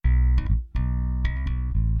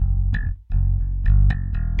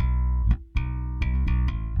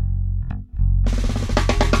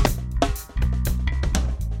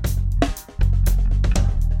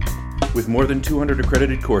With more than 200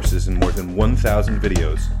 accredited courses and more than 1,000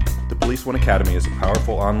 videos, the Police One Academy is a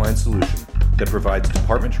powerful online solution that provides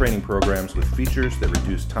department training programs with features that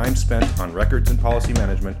reduce time spent on records and policy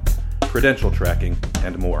management, credential tracking,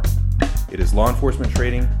 and more. It is law enforcement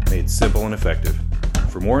training made simple and effective.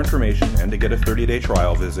 For more information and to get a 30-day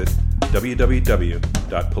trial, visit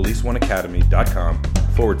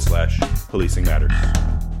www.policeoneacademy.com/policing matters.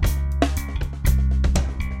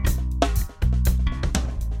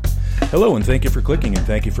 Hello, and thank you for clicking, and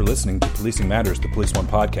thank you for listening to Policing Matters, the Police One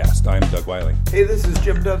podcast. I'm Doug Wiley. Hey, this is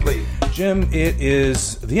Jim Dudley. Jim, it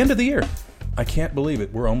is the end of the year. I can't believe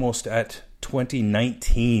it. We're almost at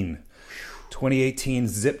 2019. 2018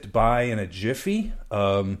 zipped by in a jiffy.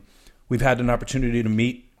 We've had an opportunity to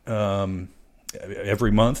meet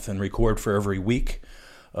every month and record for every week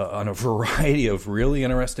on a variety of really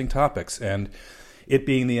interesting topics. And it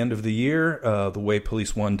being the end of the year, the way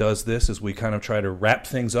Police One does this is we kind of try to wrap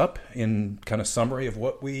things up in kind of summary of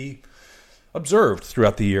what we observed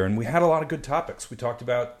throughout the year. And we had a lot of good topics. We talked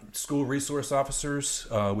about school resource officers.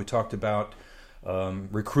 We talked about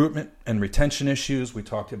recruitment and retention issues. We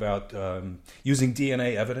talked about using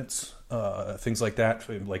DNA evidence, things like that,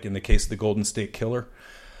 like in the case of the Golden State Killer.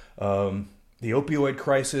 The opioid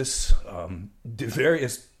crisis,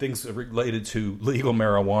 various things related to legal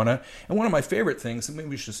marijuana. And one of my favorite things, and maybe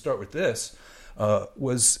we should start with this,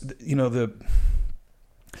 was,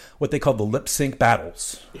 what they call the lip sync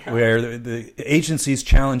battles, where the agencies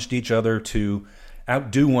challenged each other to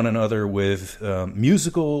outdo one another with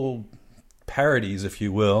musical parodies, if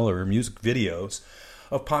you will, or music videos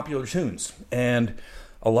of popular tunes. And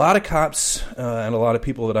a lot of cops and a lot of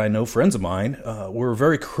people that I know, friends of mine, were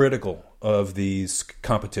very critical of these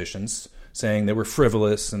competitions, saying they were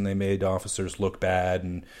frivolous and they made officers look bad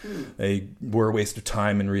and they were a waste of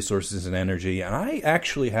time and resources and energy. And I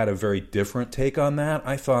actually had a very different take on that.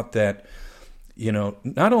 I thought that,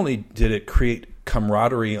 not only did it create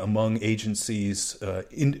camaraderie among agencies,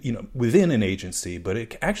 within an agency, but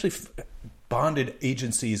it actually bonded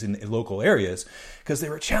agencies in local areas because they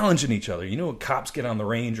were challenging each other. When cops get on the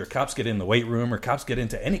range or cops get in the weight room or cops get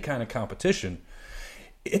into any kind of competition,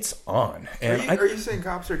 it's on. And are you saying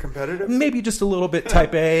cops are competitive? Maybe just a little bit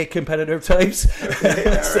type A competitive types. Okay,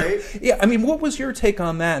 all right. Yeah, what was your take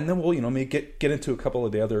on that? And then we'll, maybe get into a couple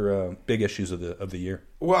of the other big issues of the year.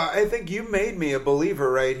 Well, I think you made me a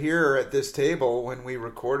believer right here at this table when we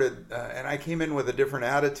recorded, and I came in with a different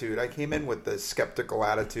attitude. I came in with the skeptical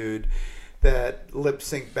attitude that lip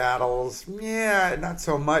sync battles, not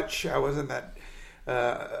so much. I wasn't that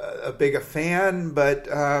a big a fan, but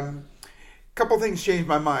a couple things changed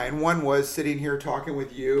my mind. One was sitting here talking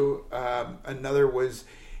with you. Another was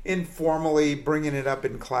informally bringing it up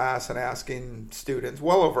in class and asking students,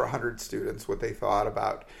 well over 100 students, what they thought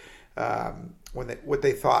about what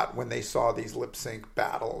they thought when they saw these lip sync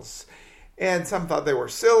battles. And some thought they were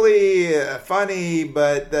silly, funny,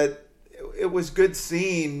 but that it was good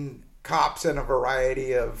seeing cops in a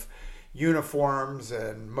variety of uniforms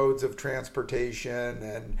and modes of transportation.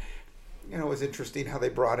 And, it was interesting how they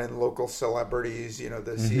brought in local celebrities. The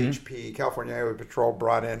CHP, California Highway Patrol,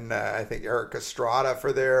 brought in, I think, Eric Estrada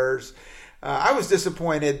for theirs. I was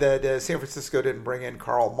disappointed that San Francisco didn't bring in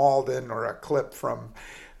Carl Malden or a clip from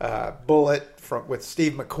Bullet with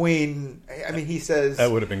Steve McQueen. He says that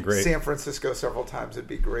would have been great. San Francisco several times. It'd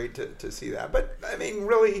be great to see that. But,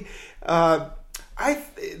 really,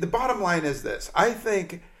 the bottom line is this. I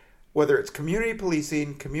think whether it's community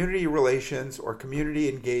policing, community relations, or community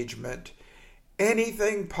engagement,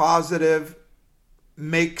 anything positive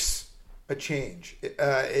makes a change.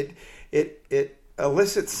 It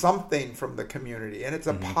elicits something from the community, and it's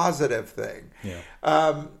a positive thing. Yeah.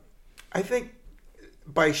 I think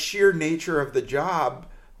by sheer nature of the job,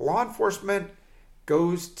 law enforcement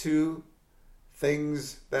goes to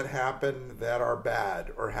things that happen that are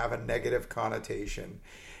bad or have a negative connotation.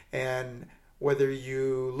 And whether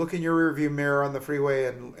you look in your rearview mirror on the freeway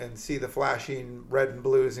and see the flashing red and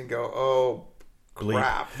blues and go, oh,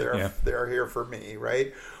 crap, they're here for me,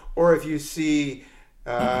 right? Or if you see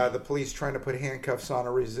the police trying to put handcuffs on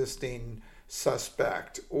a resisting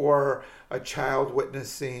suspect, or a child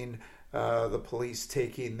witnessing the police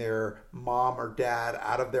taking their mom or dad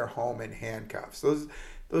out of their home in handcuffs.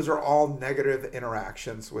 Those are all negative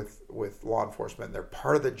interactions with law enforcement. They're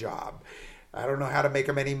part of the job. I don't know how to make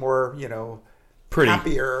them any more, pretty.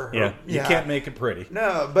 Happier. You can't make it pretty.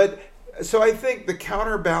 No, but so I think the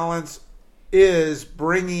counterbalance is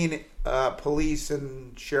bringing police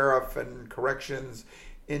and sheriff and corrections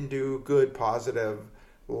into good, positive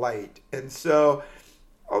light. And so,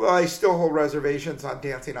 although I still hold reservations on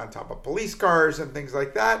dancing on top of police cars and things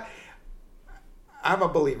like that, I'm a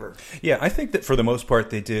believer. Yeah, I think that for the most part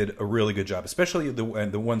they did a really good job, especially the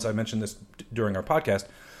ones I mentioned this during our podcast.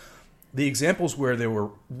 The examples where they were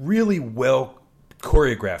really well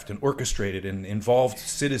choreographed and orchestrated and involved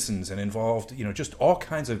citizens and involved, just all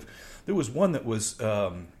kinds of. There was one that was.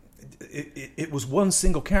 It was one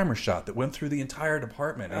single camera shot that went through the entire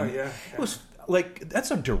department. And yeah. It was like,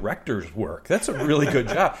 that's a director's work. That's a really good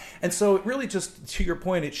job. And so it really just, to your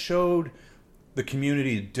point, it showed the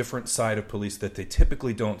community a different side of police that they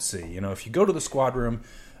typically don't see. If you go to the squad room,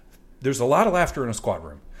 there's a lot of laughter in a squad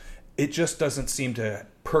room. It just doesn't seem to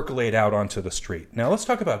percolate out onto the street. Now let's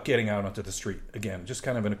talk about getting out onto the street again, just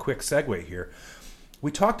kind of in a quick segue here.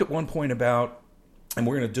 We talked at one point about, and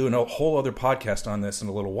we're going to do a whole other podcast on this in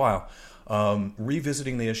a little while,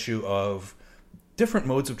 revisiting the issue of different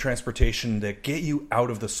modes of transportation that get you out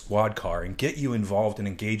of the squad car and get you involved and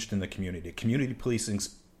engaged in the community. Community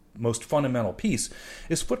policing's most fundamental piece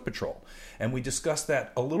is foot patrol. And we discussed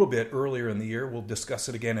that a little bit earlier in the year. We'll discuss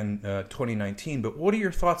it again in 2019. But what are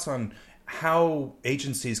your thoughts on how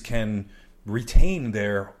agencies can retain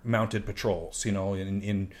their mounted patrols?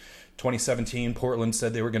 In 2017, Portland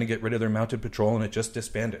said they were going to get rid of their mounted patrol, and it just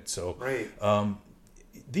disbanded. So right.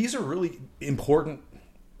 These are really important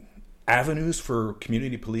avenues for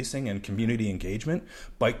community policing and community engagement.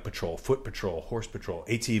 Bike patrol, foot patrol, horse patrol,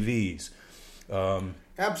 ATVs.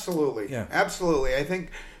 Absolutely. Yeah. Absolutely. I think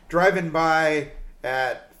driving by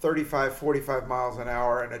at 35, 45 miles an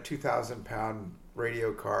hour in a 2,000-pound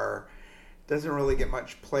radio car doesn't really get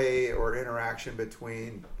much play or interaction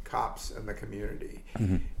between cops and the community.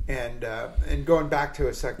 Mm-hmm. And going back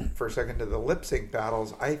to for a second to the lip sync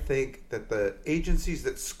battles, I think that the agencies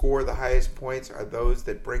that score the highest points are those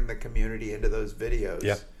that bring the community into those videos.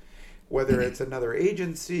 Yeah. Whether it's another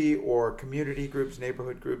agency or community groups,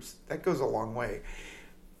 neighborhood groups, that goes a long way.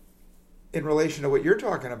 In relation to what you're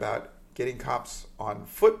talking about, getting cops on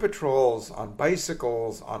foot patrols, on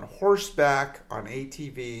bicycles, on horseback, on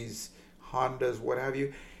ATVs, Hondas, what have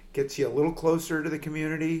you, gets you a little closer to the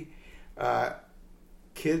community.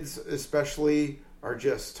 Kids especially are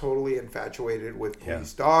just totally infatuated with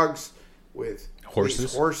police dogs, with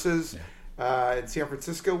horses. Yeah. In San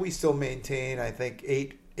Francisco, we still maintain, I think,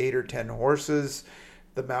 eight or 10 horses.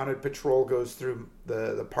 The mounted patrol goes through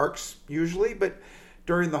the parks usually, but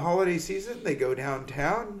during the holiday season, they go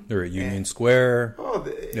downtown. They're at Union Square.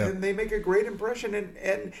 And they make a great impression.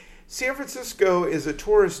 And San Francisco is a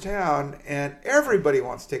tourist town, and everybody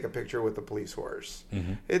wants to take a picture with the police horse.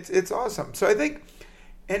 Mm-hmm. It's awesome. So I think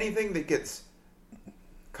anything that gets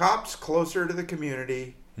cops closer to the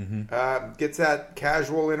community, mm-hmm. Gets that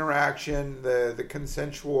casual interaction, the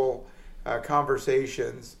consensual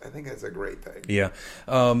conversations, I think that's a great thing. Yeah.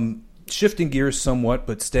 Shifting gears somewhat,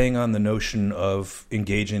 but staying on the notion of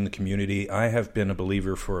engaging the community, I have been a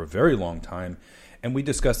believer for a very long time, and we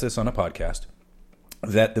discussed this on a podcast,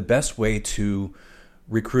 that the best way to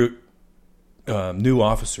recruit new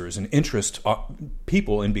officers and interest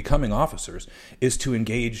people in becoming officers is to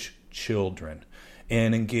engage children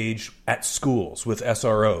and engage at schools with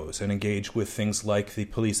SROs and engage with things like the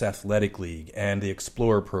Police Athletic League and the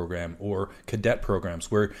Explorer program or cadet programs,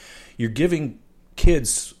 where you're giving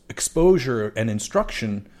kids exposure and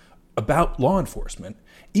instruction about law enforcement.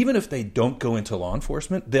 Even if they don't go into law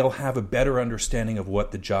enforcement, they'll have a better understanding of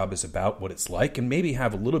what the job is about, what it's like, and maybe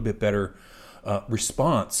have a little bit better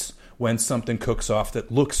response when something cooks off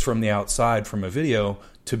that looks from the outside from a video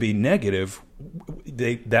to be negative.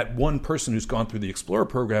 That one person who's gone through the Explorer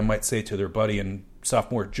program might say to their buddy in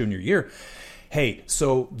sophomore, junior year, hey,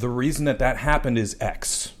 so the reason that happened is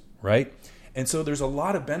X, right? And so there's a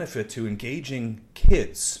lot of benefit to engaging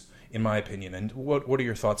kids, in my opinion. And what are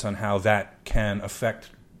your thoughts on how that can affect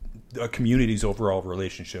a community's overall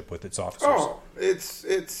relationship with its officers? Oh,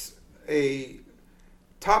 it's a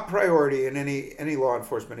top priority in any law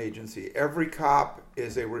enforcement agency. Every cop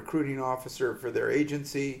is a recruiting officer for their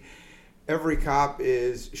agency. Every cop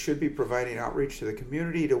should be providing outreach to the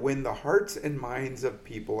community to win the hearts and minds of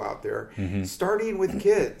people out there, mm-hmm. starting with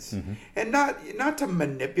kids. Mm-hmm. And not to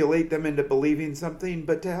manipulate them into believing something,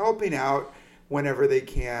 but to helping out whenever they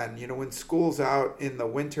can. When school's out in the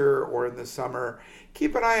winter or in the summer,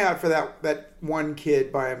 keep an eye out for that one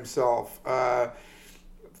kid by himself.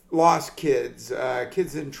 Lost kids,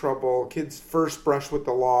 kids in trouble, kids first brush with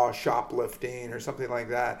the law, shoplifting or something like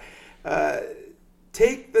that.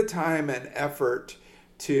 Take the time and effort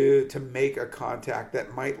to make a contact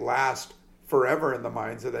that might last forever in the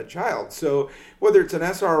minds of that child. So whether it's an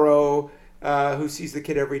SRO who sees the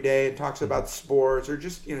kid every day and talks about sports, or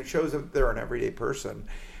just shows that they're an everyday person.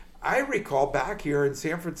 I recall back here in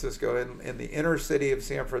San Francisco, in the inner city of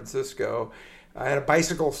San Francisco, I had a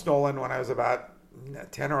bicycle stolen when I was about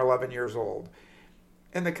 10 or 11 years old.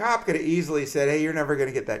 And the cop could have easily said, hey, you're never going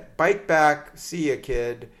to get that bike back. See ya,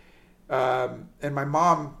 kid. And my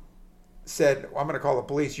mom said, well, I'm going to call the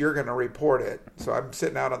police. You're going to report it. So I'm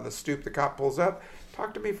sitting out on the stoop. The cop pulls up,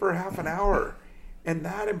 talked to me for half an hour. And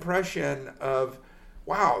that impression of,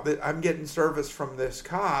 wow, that I'm getting service from this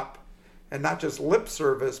cop, and not just lip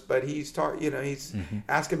service, but he's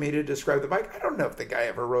asking me to describe the bike. I don't know if the guy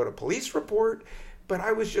ever wrote a police report, but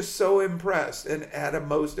I was just so impressed. And at a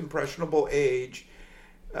most impressionable age,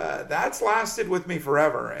 that's lasted with me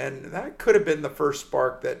forever. And that could have been the first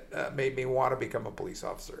spark that made me want to become a police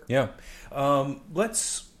officer. Yeah.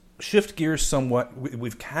 Let's shift gears somewhat.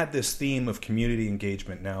 We've had this theme of community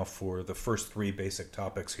engagement now for the first three basic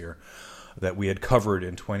topics here that we had covered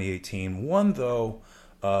in 2018. One, though,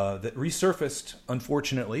 that resurfaced,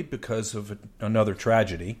 unfortunately, because of another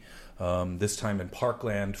tragedy, this time in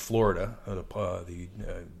Parkland, Florida,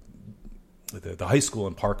 the high school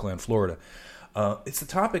in Parkland, Florida. It's a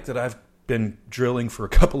topic that I've been drilling for a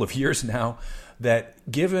couple of years now, that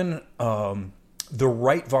given the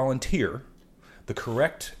right volunteer, the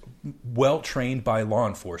correct, well-trained by law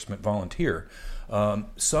enforcement volunteer,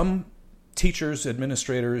 some teachers,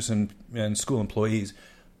 administrators, and school employees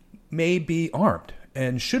may be armed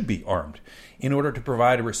and should be armed in order to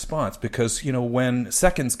provide a response, because, when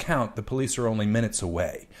seconds count, the police are only minutes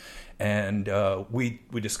away. And we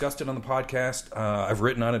discussed it on the podcast. I've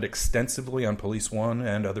written on it extensively on Police One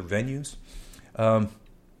and other venues.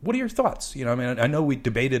 What are your thoughts? I know we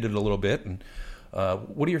debated it a little bit. And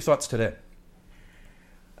what are your thoughts today?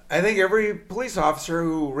 I think every police officer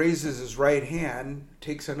who raises his right hand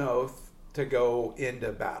takes an oath to go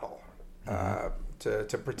into battle,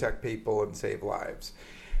 to protect people and save lives.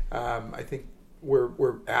 I think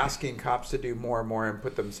we're asking cops to do more and more and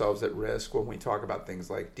put themselves at risk when we talk about things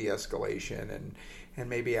like de-escalation and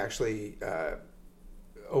maybe actually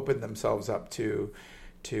open themselves up to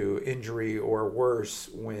injury or worse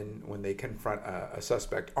when they confront a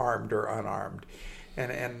suspect, armed or unarmed.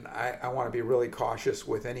 And I want to be really cautious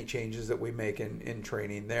with any changes that we make in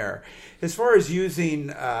training there. As far as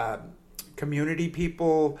using community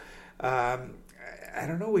people, I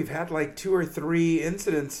don't know, we've had like 2 or 3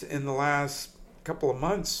 incidents in the last couple of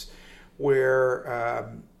months where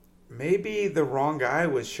maybe the wrong guy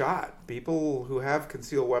was shot. People who have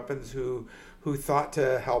concealed weapons who thought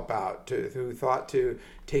to help out, who thought to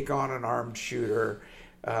take on an armed shooter,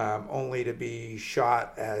 only to be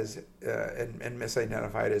shot as and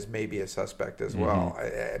misidentified as maybe a suspect as well.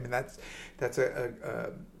 I mean, that's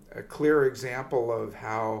a clear example of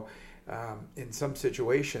how in some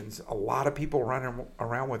situations a lot of people running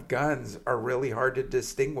around with guns are really hard to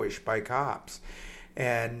distinguish by cops.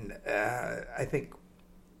 And I think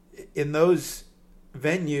in those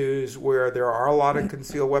venues where there are a lot of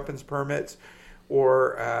concealed weapons permits,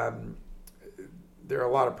 or there are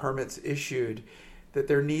a lot of permits issued, that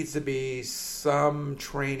there needs to be some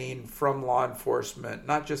training from law enforcement,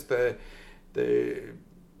 not just the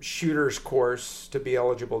shooter's course to be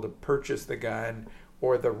eligible to purchase the gun,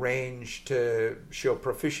 or the range to show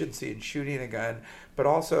proficiency in shooting a gun, but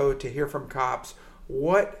also to hear from cops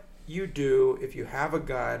what you do if you have a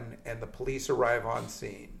gun and the police arrive on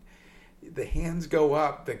scene. The hands go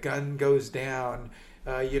up, the gun goes down.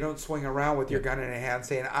 You don't swing around with your gun in a hand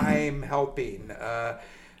saying, I'm helping.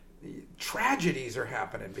 Tragedies are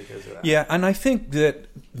happening because of that. Yeah, and I think that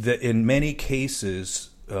in many cases,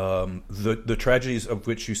 the tragedies of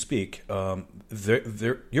which you speak,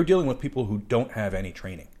 you're dealing with people who don't have any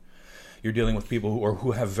training. You're dealing with people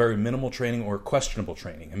who have very minimal training or questionable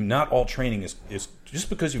training. I mean, not all training is just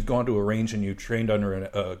because you've gone to a range and you've trained under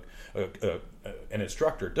an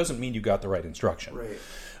instructor doesn't mean you got the right instruction.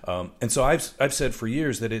 Right. And so I've said for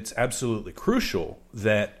years that it's absolutely crucial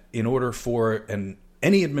that in order for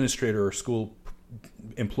any administrator or school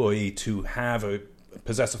employee to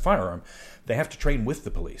possess a firearm, they have to train with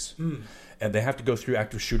the police, and they have to go through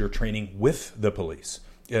active shooter training with the police.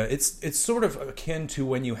 It's sort of akin to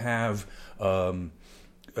when you have an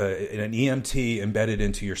EMT embedded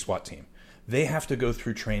into your SWAT team. They have to go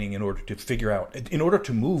through training in order to figure out, in order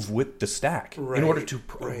to move with the stack, in order to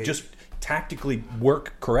just tactically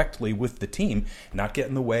work correctly with the team, not get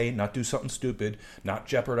in the way, not do something stupid, not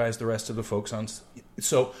jeopardize the rest of the folks on.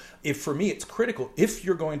 So for me, it's critical, if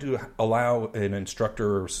you're going to allow an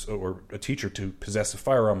instructor or a teacher to possess a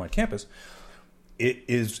firearm on campus, it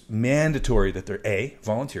is mandatory that they're A,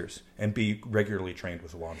 volunteers, and B, regularly trained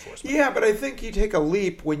with law enforcement. Yeah, but I think you take a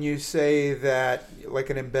leap when you say that,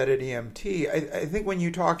 like an embedded EMT. I think when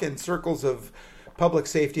you talk in circles of public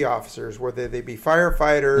safety officers, whether they be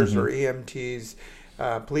firefighters or EMTs,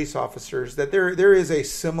 police officers, that there is a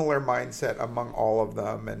similar mindset among all of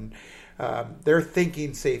them, and they're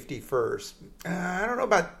thinking safety first. I don't know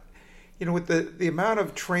about, with the amount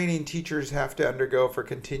of training teachers have to undergo for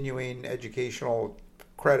continuing educational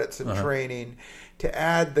credits and training, to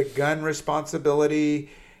add the gun responsibility,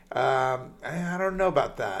 I don't know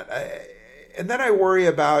about that. And then I worry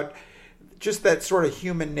about just that sort of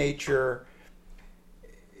human nature.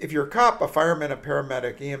 If you're a cop, a fireman, a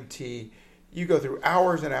paramedic, EMT, you go through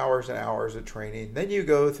hours and hours and hours of training. Then you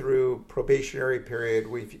go through probationary period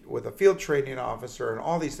with a field training officer, and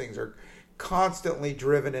all these things are constantly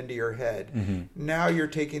driven into your head. Mm-hmm. Now you're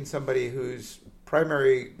taking somebody whose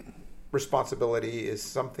primary responsibility is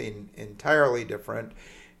something entirely different,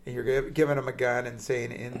 and you're giving them a gun and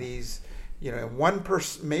saying, in these,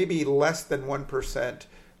 1%, maybe less than 1%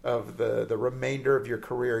 of the remainder of your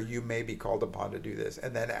career, you may be called upon to do this,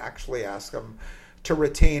 and then actually ask them to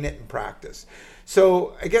retain it in practice.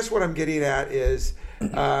 So I guess what I'm getting at is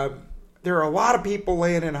there are a lot of people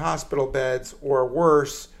laying in hospital beds, or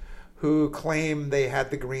worse, who claim they had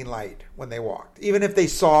the green light when they walked, even if they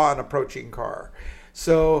saw an approaching car.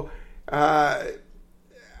 So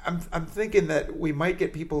I'm thinking that we might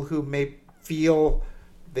get people who may feel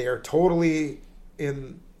they are totally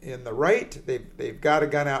in the right. They've got a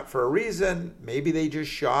gun out for a reason. Maybe they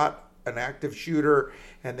just shot an active shooter,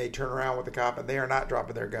 and they turn around with the cop, and they are not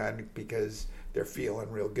dropping their gun because they're feeling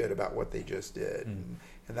real good about what they just did. And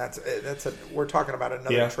we're talking about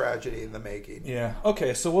another tragedy in the making. Yeah.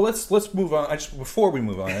 Okay. So let's move on. Before we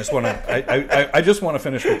move on, I just want to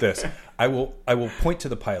finish with this. I will point to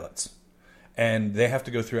the pilots, and they have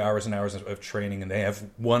to go through hours and hours of training, and they have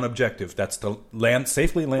one objective: that's to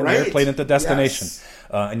safely land the airplane at the destination. Yes.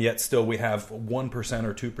 And yet, still, we have 1%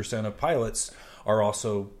 or 2% of pilots are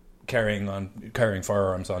also carrying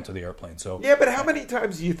firearms onto the airplane. So yeah, but how many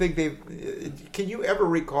times do you think can you ever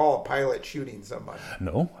recall a pilot shooting somebody?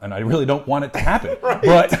 No, and I really don't want it to happen.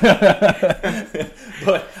 But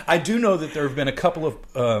I do know that there have been a couple of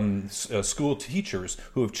school teachers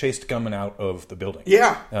who have chased gunmen out of the building.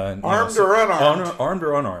 Yeah, armed or unarmed. Armed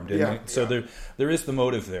or unarmed. So there is the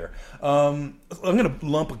motive there. I'm going to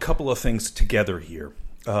lump a couple of things together here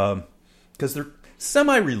because they're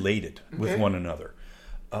semi-related with one another.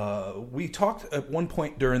 We talked at one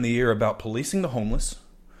point during the year about policing the homeless.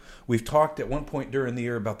 We've talked at one point during the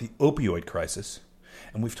year about the opioid crisis.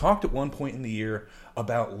 And we've talked at one point in the year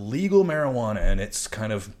about legal marijuana and its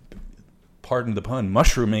kind of, pardon the pun,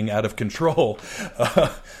 mushrooming out of control.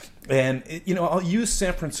 I'll use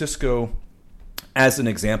San Francisco as an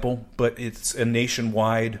example, but it's a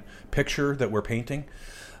nationwide picture that we're painting.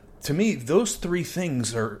 To me, those three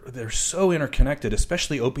things they're so interconnected,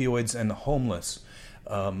 especially opioids and the homeless.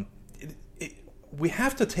 We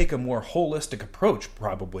have to take a more holistic approach,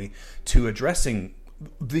 probably, to addressing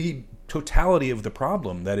the totality of the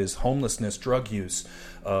problem that is homelessness, drug use,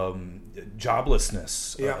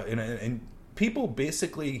 joblessness, and people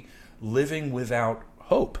basically living without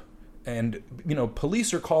hope. And,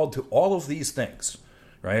 police are called to all of these things,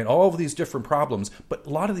 right? All of these different problems, but a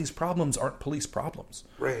lot of these problems aren't police problems.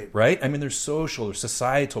 Right? I mean, there's social or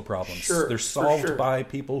societal problems. Sure, they're solved by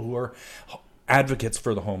people who are advocates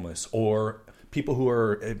for the homeless, or people who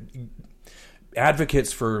are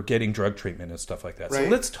advocates for getting drug treatment and stuff like that.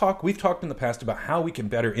 Right. So we've talked in the past about how we can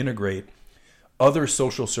better integrate other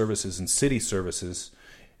social services and city services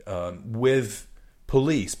with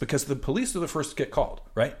police, because the police are the first to get called,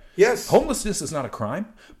 right? Yes. Homelessness is not a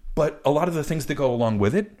crime, but a lot of the things that go along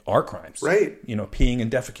with it are crimes. Right. Peeing and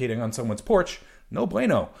defecating on someone's porch, no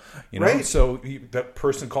bueno. Right. So that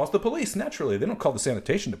person calls the police naturally. They don't call the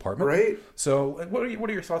sanitation department. Right. So what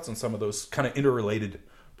are your thoughts on some of those kind of interrelated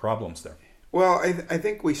problems there? Well, I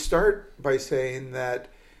think we start by saying that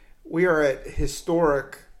we are at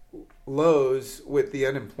historic lows with the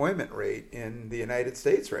unemployment rate in the United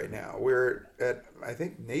States right now. We're at, I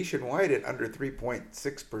think, nationwide at under 3.6%.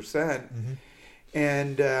 Mm-hmm.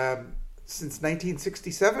 And since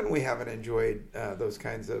 1967, we haven't enjoyed those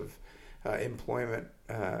kinds of unemployment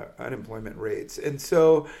rates. And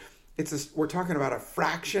so we're talking about a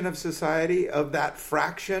fraction of society. Of that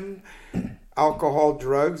fraction, alcohol,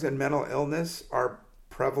 drugs, and mental illness are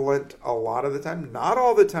prevalent a lot of the time. Not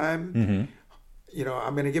all the time. Mm-hmm.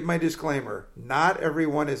 I'm going to give my disclaimer. Not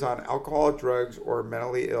everyone is on alcohol, drugs, or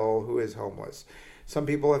mentally ill who is homeless. Some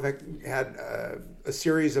people have had a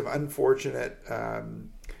series of unfortunate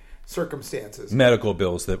circumstances. Medical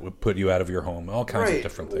bills that would put you out of your home. All kinds of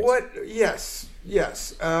different things.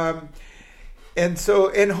 Yes.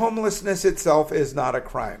 And homelessness itself is not a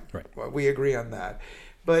crime. Right. Well, we agree on that.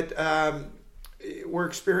 But we're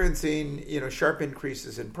experiencing, sharp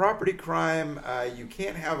increases in property crime. You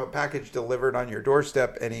can't have a package delivered on your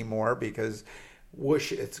doorstep anymore because,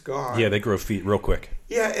 whoosh, it's gone. Yeah, they grow feet real quick.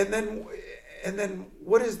 Yeah, and then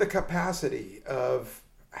what is the capacity of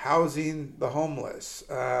housing the homeless?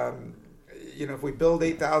 If we build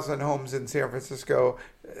 8,000 homes in San Francisco,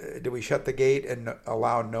 do we shut the gate and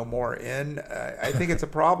allow no more in? I think it's a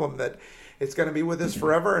problem that it's going to be with us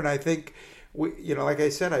forever. And I think, like I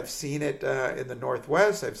said, I've seen it in the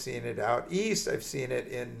Northwest. I've seen it out east. I've seen it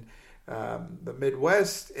in the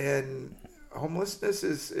Midwest. And homelessness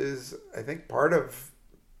is, I think, part of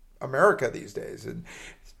America these days. And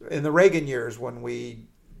in the Reagan years, when we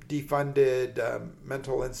defunded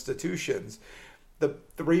mental institutions, the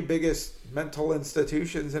three biggest mental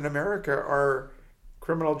institutions in America are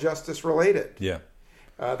criminal justice related. Yeah.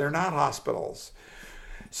 They're not hospitals.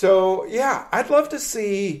 So, yeah, I'd love to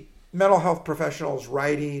see mental health professionals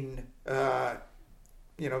writing, 10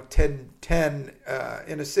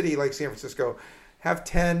 in a city like San Francisco, have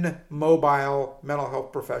 10 mobile mental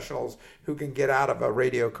health professionals who can get out of a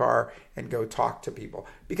radio car and go talk to people.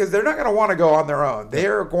 Because they're not going to want to go on their own.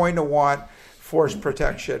 They're going to want force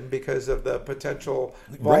protection because of the potential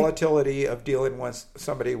volatility of dealing with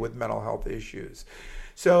somebody with mental health issues.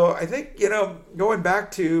 So I think, going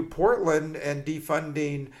back to Portland and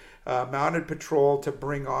defunding mounted patrol to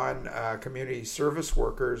bring on community service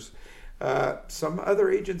workers, some other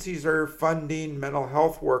agencies are funding mental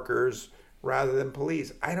health workers rather than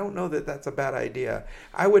police. I don't know that that's a bad idea.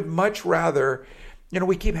 I would much rather,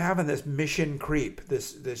 we keep having this mission creep,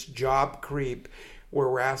 this job creep, where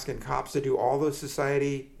we're asking cops to do all those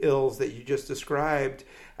society ills that you just described.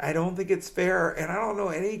 I don't think it's fair. And I don't know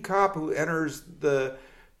any cop who enters the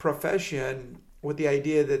profession with the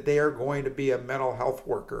idea that they are going to be a mental health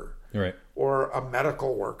worker, right, or a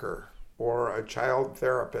medical worker or a child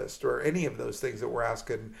therapist or any of those things that we're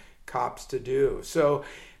asking cops to do. So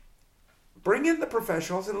bring in the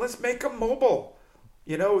professionals and let's make them mobile.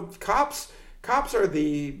 Cops are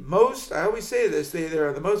the most, I always say this,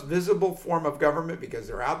 they're the most visible form of government because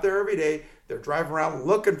they're out there every day. They're driving around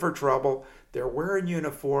looking for trouble. They're wearing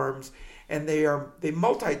uniforms and they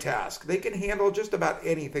multitask. They can handle just about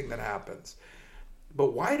anything that happens.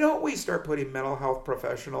 But why don't we start putting mental health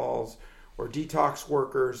professionals or detox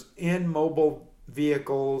workers in mobile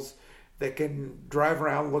vehicles that can drive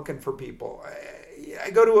around looking for people?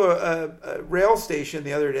 I go to a rail station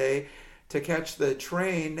the other day to catch the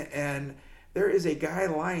train, and there is a guy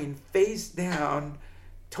lying face down,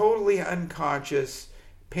 totally unconscious,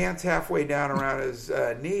 pants halfway down around his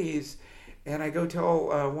knees. And I go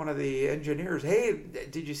tell one of the engineers, hey,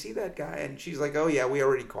 did you see that guy? And she's like, oh, yeah, we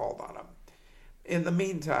already called on him. In the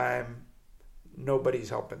meantime, nobody's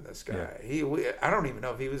helping this guy. Yeah. I don't even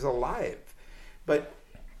know if he was alive. But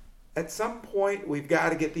at some point, we've got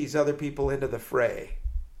to get these other people into the fray.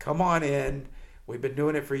 Come on in. We've been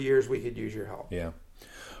doing it for years. We could use your help. Yeah.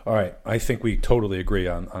 All right. I think we totally agree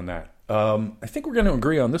on that. I think we're going to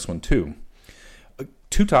agree on this one, too.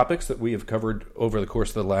 Two topics that we have covered over the course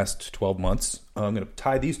of the last 12 months. I'm going to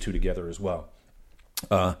tie these two together as well.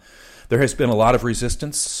 There has been a lot of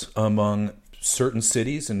resistance among certain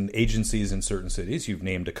cities and agencies in certain cities. You've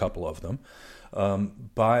named a couple of them.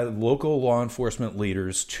 By local law enforcement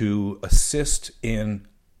leaders to assist in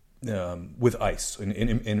with ICE,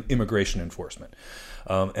 in immigration enforcement.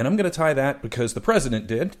 And I'm going to tie that, because the president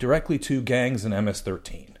did, directly to gangs and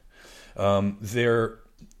MS-13. They're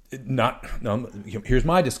not. Here's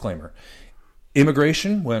my disclaimer.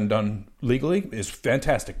 Immigration, when done legally, is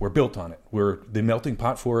fantastic. We're built on it. We're the melting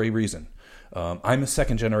pot for a reason. I'm a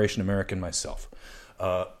second-generation American myself.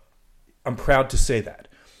 I'm proud to say that.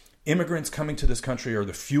 Immigrants coming to this country are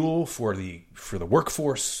the fuel for the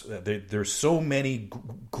workforce. There's so many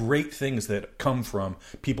great things that come from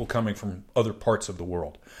people coming from other parts of the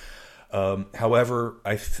world. However,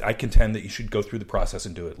 I contend that you should go through the process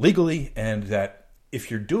and do it legally, and that if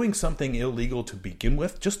you're doing something illegal to begin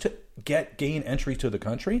with, just to gain entry to the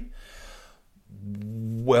country,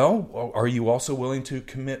 well, are you also willing to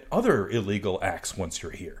commit other illegal acts once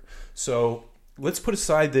you're here? So let's put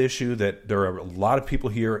aside the issue that there are a lot of people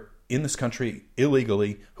here in this country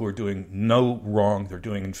illegally who are doing no wrong. They're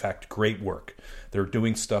doing, in fact, great work. They're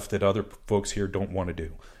doing stuff that other folks here don't want to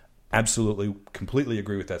do. Absolutely, completely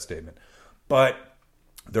agree with that statement. But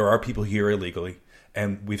there are people here illegally,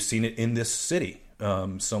 and we've seen it in this city.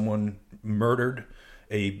 Someone murdered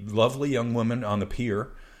a lovely young woman on the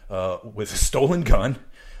pier with a stolen gun.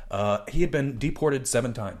 He had been deported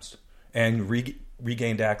 7 times and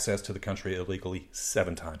regained access to the country illegally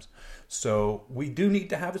 7 times. So we do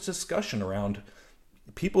need to have a discussion around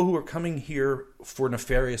people who are coming here for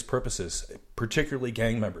nefarious purposes, particularly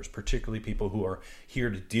gang members, particularly people who are here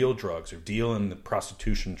to deal drugs or deal in the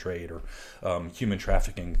prostitution trade or human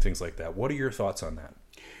trafficking, things like that. What are your thoughts on that?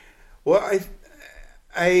 Well,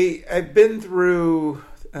 I've been through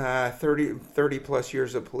 30 plus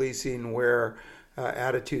years of policing where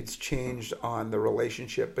attitudes changed on the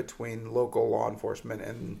relationship between local law enforcement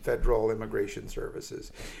and federal immigration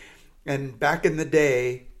services. And back in the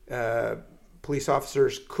day, police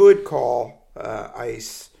officers could call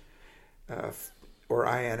ICE or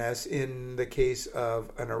INS in the case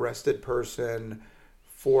of an arrested person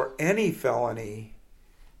for any felony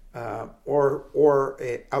or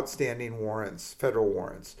outstanding warrants, federal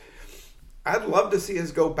warrants. I'd love to see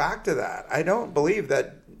us go back to that. I don't believe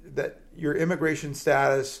that your immigration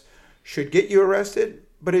status should get you arrested,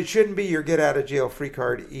 but it shouldn't be your get out of jail free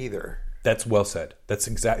card either. That's well said.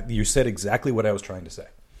 You said exactly what I was trying to say.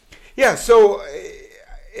 Yeah. So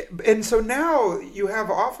now you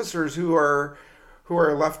have officers who are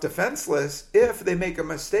left defenseless if they make a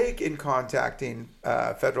mistake in contacting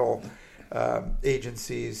federal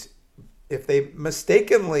agencies. If they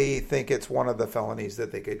mistakenly think it's one of the felonies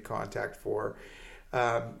that they could contact for.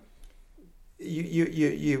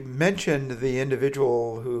 You mentioned the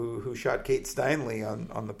individual who shot Kate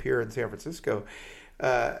Steinle on the pier in San Francisco.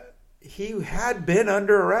 He had been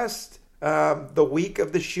under arrest the week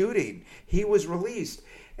of the shooting. He was released,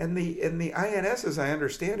 and the INS, as I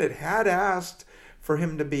understand it, had asked for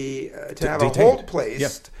him to be to have detained. A hold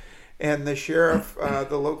placed, and the sheriff,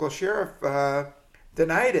 the local sheriff,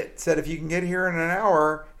 denied it. Said if you can get here in an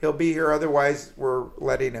hour, he'll be here. Otherwise, we're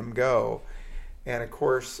letting him go. And of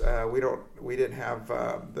course, we didn't have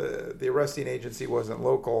the arresting agency wasn't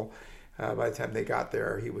local. By the time they got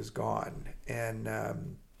there, he was gone. And I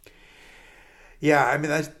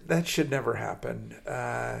mean that should never happen.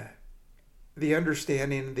 The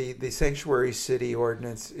understanding, the sanctuary city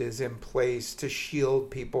ordinance is in place to shield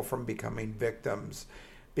people from becoming victims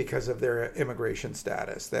because of their immigration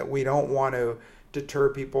status. That we don't want to deter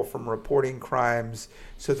people from reporting crimes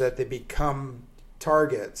so that they become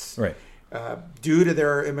targets. Right. Due to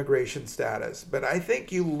their immigration status. But I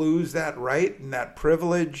think you lose that right and that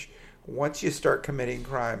privilege once you start committing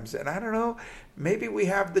crimes. And I don't know, maybe we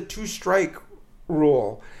have the 2-strike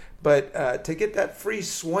rule, but to get that free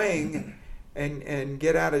swing and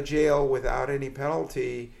get out of jail without any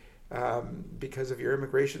penalty because of your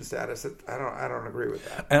immigration status, I don't agree with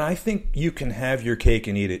that. And I think you can have your cake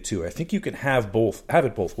and eat it too. I think you can have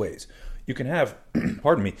it both ways. You can have,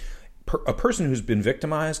 pardon me, a person who's been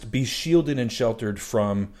victimized be shielded and sheltered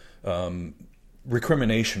from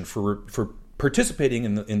recrimination for participating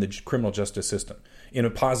in the criminal justice system in a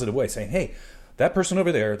positive way, saying, "Hey, that person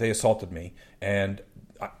over there, they assaulted me, and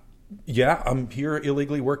I'm here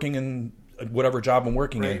illegally working in whatever job I'm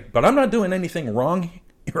working in, but I'm not doing anything wrong,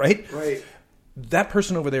 right? Right. That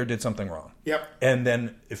person over there did something wrong. Yep. And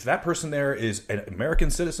then if that person there is an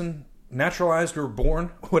American citizen, naturalized or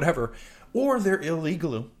born, whatever, or they're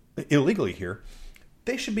illegally here,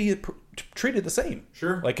 they should be treated the same.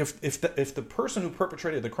 Sure. Like if the person who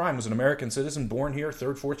perpetrated the crime was an American citizen born here,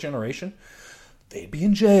 3rd, 4th generation, they'd be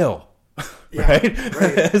in jail. Right?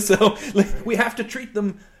 So we have to treat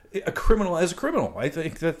them a criminal as a criminal. I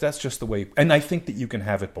think that's just the way, and I think that you can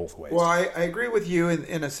have it both ways. Well, I agree with you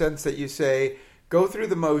in a sense that you say go through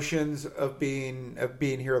the motions of being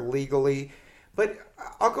here legally, but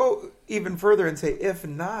I'll go even further and say if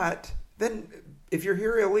not, then if you're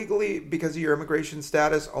here illegally because of your immigration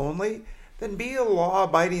status only, then be a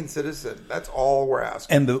law-abiding citizen. That's all we're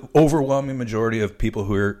asking. And the overwhelming majority of people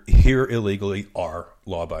who are here illegally are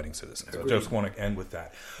law-abiding citizens. Agreed. I just want to end with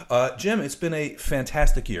that. Jim, it's been a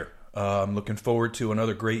fantastic year. I'm looking forward to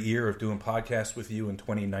another great year of doing podcasts with you in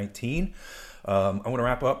 2019. I want to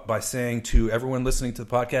wrap up by saying to everyone listening to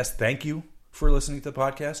the podcast, thank you for listening to the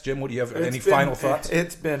podcast. Jim, what do you have? Any final thoughts?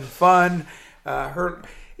 It's been fun.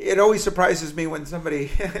 It always surprises me when somebody,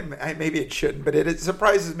 maybe it shouldn't, but it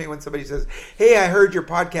surprises me when somebody says, "Hey, I heard your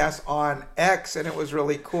podcast on X and it was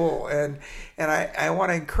really cool." And I want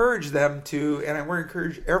to encourage them to, and I want to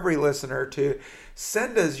encourage every listener to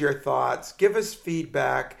send us your thoughts, give us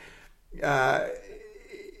feedback.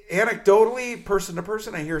 Anecdotally, person to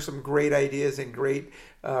person, I hear some great ideas and great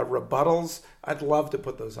rebuttals. I'd love to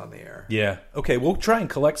put those on the air. Yeah. Okay. We'll try and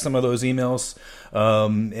collect some of those emails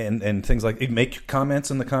and things like make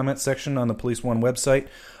comments in the comments section on the Police One website.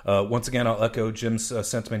 Once again, I'll echo Jim's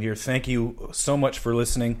sentiment here. Thank you so much for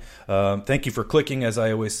listening. Thank you for clicking, as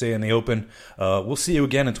I always say in the open. We'll see you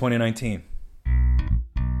again in 2019.